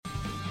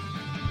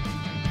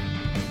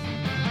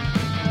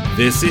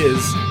This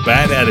is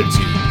Bad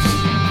Attitudes.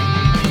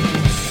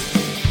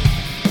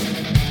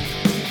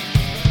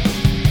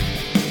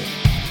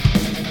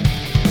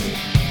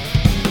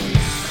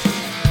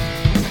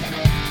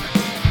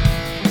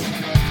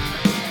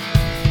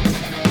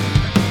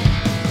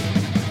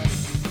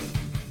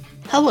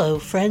 Hello,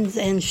 friends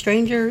and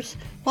strangers.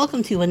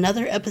 Welcome to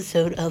another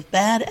episode of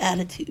Bad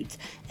Attitudes,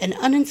 an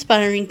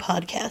uninspiring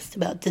podcast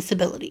about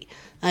disability.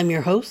 I'm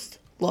your host,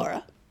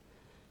 Laura.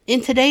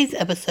 In today's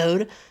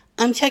episode,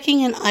 I'm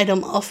checking an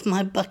item off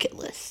my bucket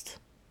list.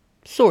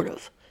 Sort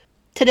of.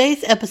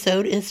 Today's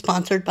episode is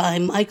sponsored by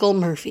Michael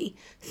Murphy.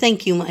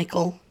 Thank you,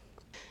 Michael.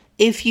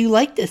 If you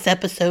like this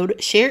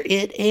episode, share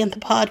it and the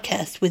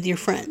podcast with your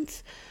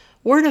friends.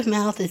 Word of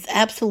mouth is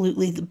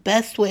absolutely the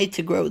best way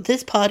to grow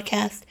this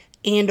podcast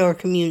and our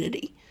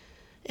community.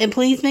 And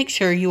please make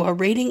sure you are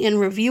rating and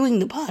reviewing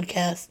the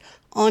podcast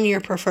on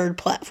your preferred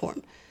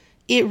platform.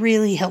 It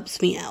really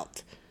helps me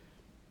out.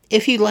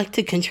 If you'd like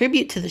to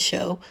contribute to the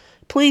show,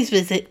 please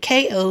visit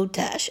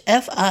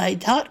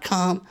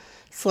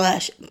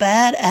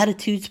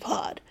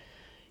ko-fi.com/badattitudespod.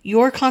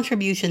 Your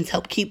contributions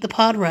help keep the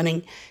pod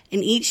running,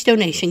 and each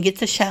donation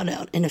gets a shout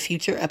out in a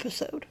future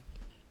episode.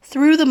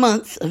 Through the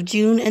months of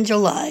June and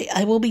July,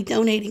 I will be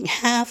donating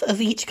half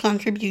of each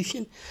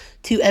contribution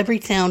to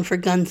Everytown for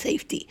Gun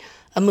Safety,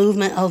 a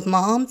movement of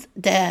moms,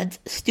 dads,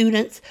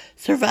 students,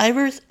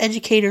 survivors,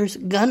 educators,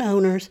 gun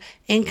owners,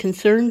 and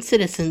concerned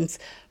citizens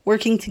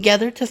working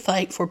together to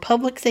fight for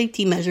public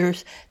safety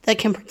measures that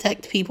can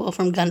protect people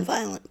from gun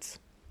violence.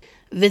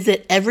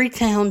 Visit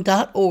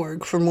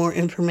everytown.org for more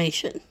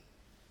information.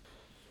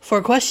 For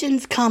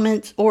questions,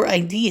 comments, or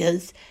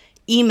ideas,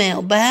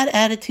 email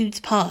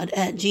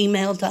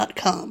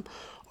badattitudespod@gmail.com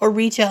or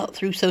reach out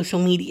through social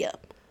media.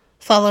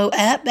 Follow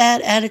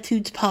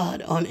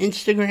 @badattitudespod on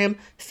Instagram,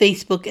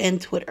 Facebook,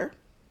 and Twitter.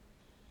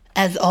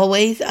 As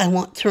always, I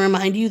want to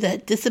remind you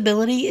that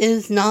disability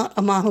is not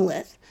a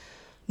monolith.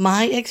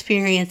 My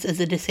experience as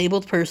a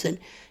disabled person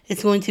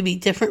is going to be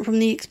different from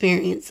the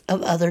experience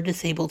of other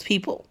disabled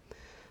people.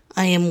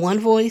 I am one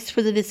voice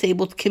for the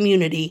disabled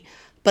community,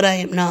 but I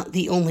am not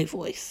the only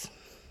voice.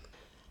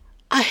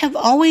 I have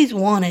always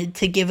wanted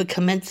to give a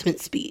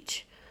commencement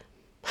speech.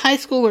 High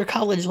school or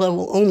college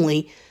level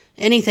only.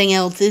 Anything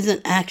else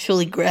isn't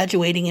actually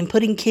graduating, and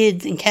putting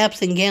kids in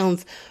caps and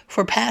gowns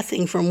for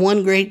passing from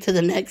one grade to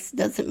the next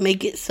doesn't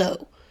make it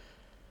so.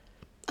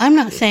 I'm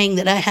not saying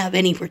that I have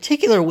any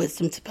particular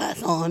wisdom to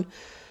pass on,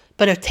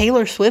 but if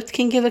Taylor Swift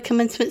can give a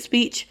commencement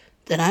speech,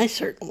 then I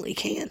certainly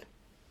can.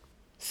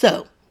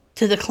 So,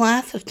 to the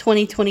class of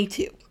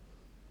 2022.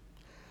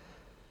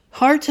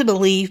 Hard to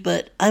believe,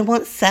 but I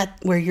once sat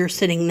where you're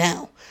sitting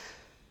now.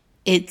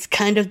 It's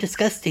kind of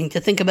disgusting to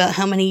think about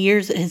how many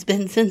years it has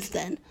been since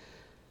then.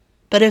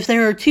 But if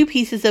there are two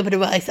pieces of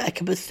advice I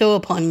could bestow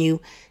upon you,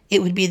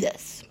 it would be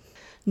this.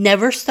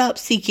 Never stop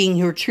seeking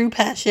your true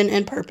passion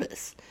and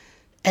purpose,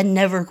 and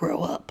never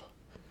grow up.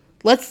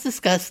 Let's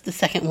discuss the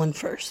second one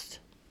first.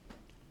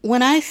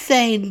 When I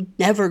say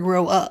never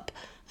grow up,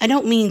 I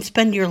don't mean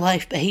spend your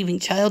life behaving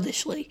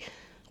childishly.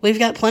 We've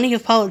got plenty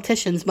of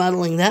politicians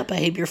modeling that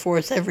behavior for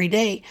us every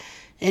day,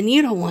 and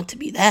you don't want to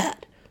be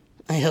that,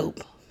 I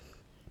hope.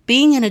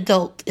 Being an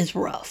adult is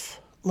rough,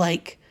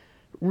 like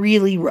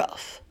really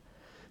rough.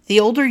 The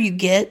older you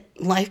get,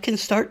 life can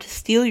start to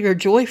steal your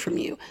joy from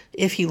you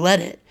if you let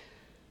it.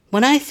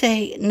 When I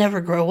say never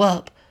grow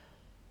up,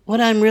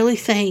 what I'm really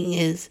saying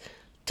is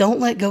don't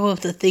let go of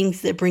the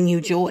things that bring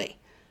you joy.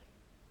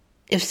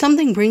 If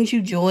something brings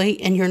you joy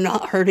and you're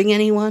not hurting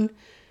anyone,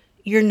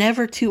 you're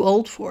never too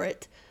old for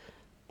it.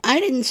 I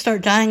didn't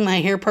start dyeing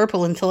my hair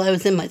purple until I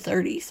was in my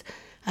 30s.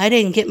 I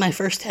didn't get my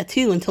first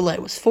tattoo until I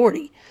was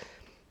 40.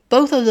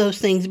 Both of those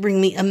things bring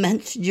me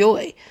immense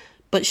joy,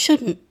 but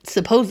shouldn't,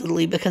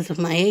 supposedly, because of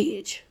my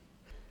age.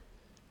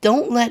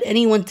 Don't let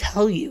anyone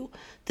tell you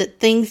that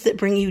things that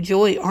bring you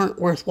joy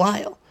aren't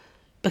worthwhile,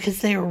 because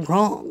they are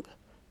wrong.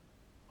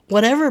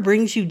 Whatever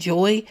brings you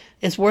joy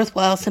is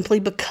worthwhile simply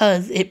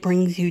because it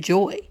brings you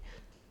joy.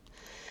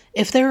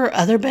 If there are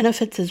other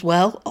benefits as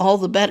well, all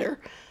the better,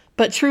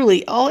 but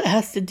truly all it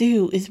has to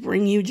do is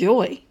bring you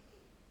joy.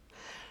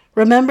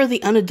 Remember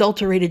the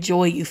unadulterated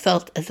joy you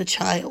felt as a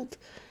child.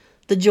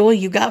 The joy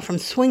you got from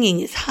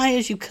swinging as high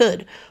as you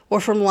could or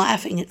from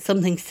laughing at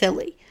something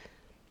silly.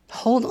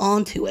 Hold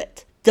on to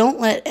it. Don't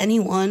let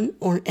anyone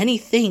or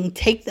anything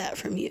take that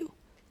from you.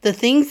 The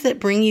things that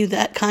bring you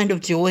that kind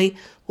of joy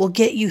will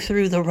get you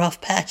through the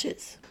rough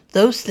patches.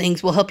 Those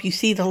things will help you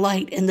see the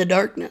light in the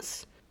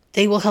darkness.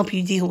 They will help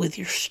you deal with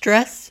your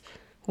stress,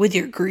 with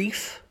your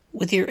grief,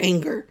 with your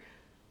anger.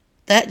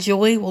 That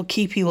joy will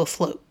keep you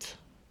afloat.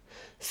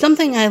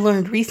 Something I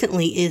learned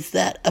recently is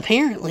that,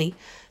 apparently,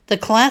 the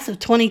class of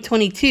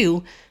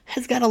 2022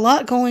 has got a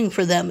lot going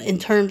for them in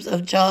terms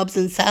of jobs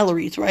and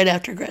salaries right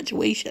after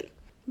graduation.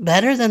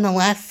 Better than the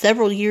last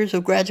several years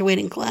of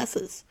graduating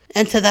classes.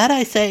 And to that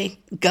I say,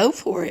 go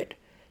for it.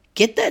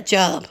 Get that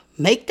job.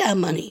 Make that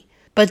money.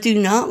 But do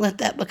not let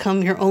that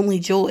become your only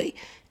joy.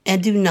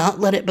 And do not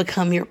let it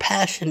become your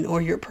passion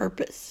or your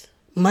purpose.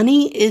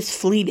 Money is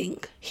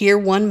fleeting, here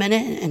 1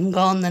 minute and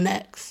gone the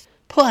next.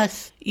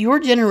 Plus, your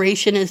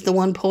generation is the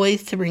one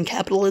poised to bring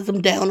capitalism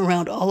down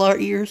around all our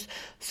ears,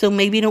 so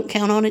maybe don't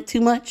count on it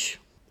too much.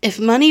 If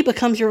money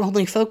becomes your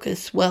only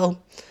focus,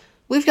 well,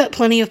 we've got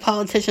plenty of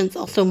politicians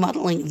also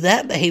modeling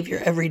that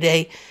behavior every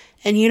day,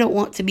 and you don't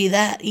want to be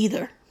that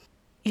either.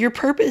 Your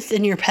purpose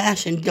and your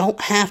passion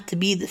don't have to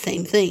be the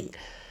same thing,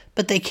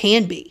 but they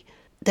can be.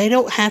 They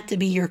don't have to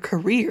be your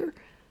career,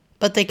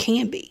 but they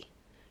can be.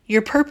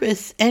 Your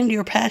purpose and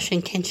your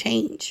passion can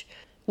change.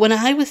 When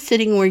I was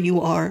sitting where you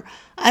are,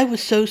 I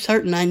was so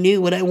certain I knew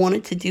what I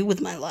wanted to do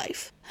with my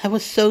life. I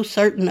was so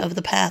certain of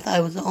the path I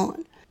was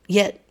on.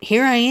 Yet,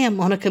 here I am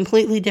on a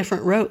completely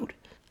different road.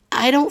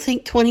 I don't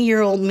think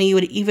 20-year-old me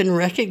would even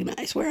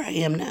recognize where I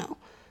am now.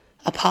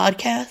 A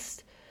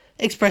podcast?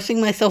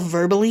 Expressing myself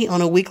verbally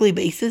on a weekly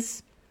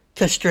basis?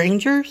 To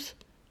strangers?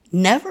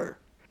 Never.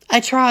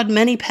 I trod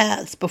many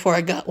paths before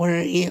I got where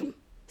I am.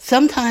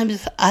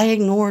 Sometimes I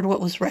ignored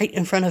what was right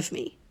in front of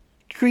me.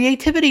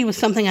 Creativity was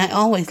something I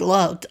always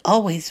loved,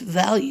 always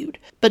valued,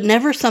 but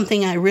never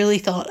something I really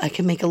thought I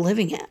could make a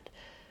living at.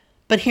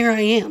 But here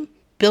I am,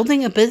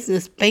 building a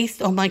business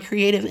based on my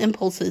creative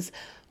impulses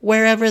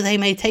wherever they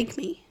may take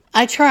me.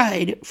 I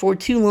tried, for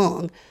too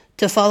long,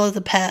 to follow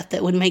the path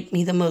that would make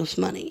me the most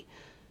money.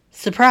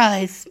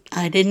 Surprise,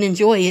 I didn't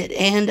enjoy it,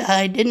 and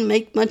I didn't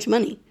make much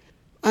money.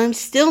 I'm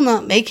still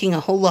not making a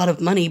whole lot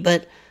of money,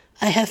 but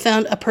I have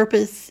found a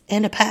purpose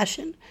and a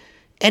passion.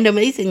 And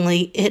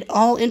amazingly, it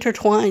all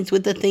intertwines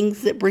with the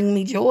things that bring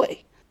me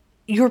joy.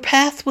 Your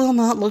path will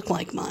not look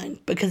like mine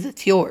because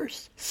it's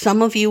yours.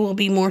 Some of you will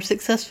be more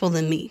successful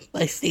than me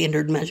by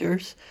standard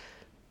measures.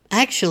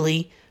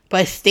 Actually,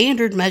 by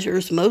standard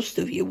measures, most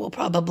of you will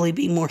probably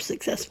be more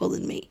successful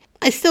than me.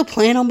 I still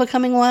plan on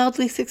becoming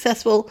wildly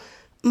successful.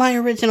 My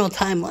original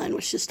timeline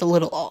was just a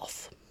little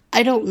off.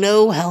 I don't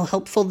know how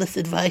helpful this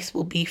advice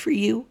will be for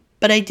you,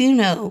 but I do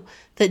know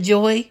that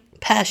joy,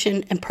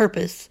 passion, and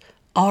purpose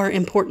are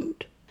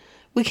important.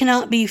 We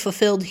cannot be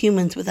fulfilled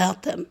humans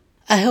without them.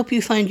 I hope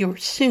you find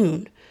yours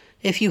soon,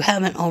 if you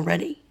haven't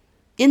already.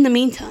 In the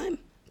meantime,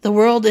 the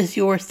world is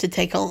yours to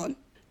take on.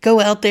 Go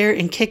out there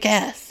and kick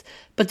ass,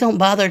 but don't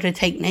bother to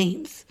take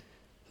names.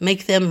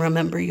 Make them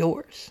remember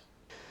yours.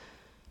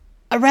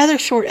 A rather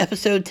short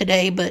episode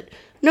today, but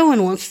no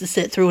one wants to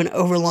sit through an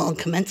overlong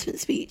commencement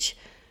speech.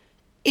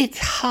 It's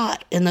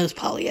hot in those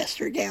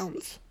polyester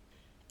gowns.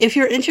 If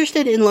you're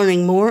interested in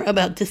learning more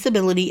about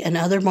disability and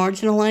other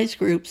marginalized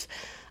groups,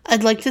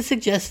 I'd like to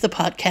suggest the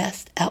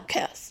podcast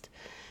Outcast.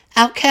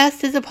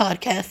 Outcast is a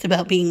podcast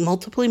about being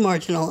multiply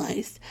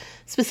marginalized,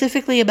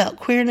 specifically about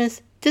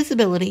queerness,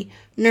 disability,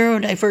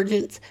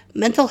 neurodivergence,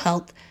 mental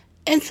health,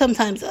 and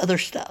sometimes other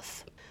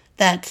stuff.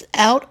 That's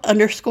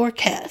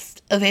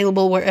out_cast,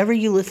 available wherever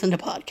you listen to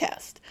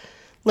podcasts.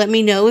 Let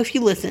me know if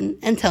you listen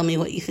and tell me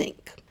what you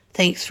think.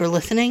 Thanks for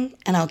listening,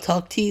 and I'll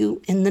talk to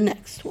you in the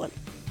next one.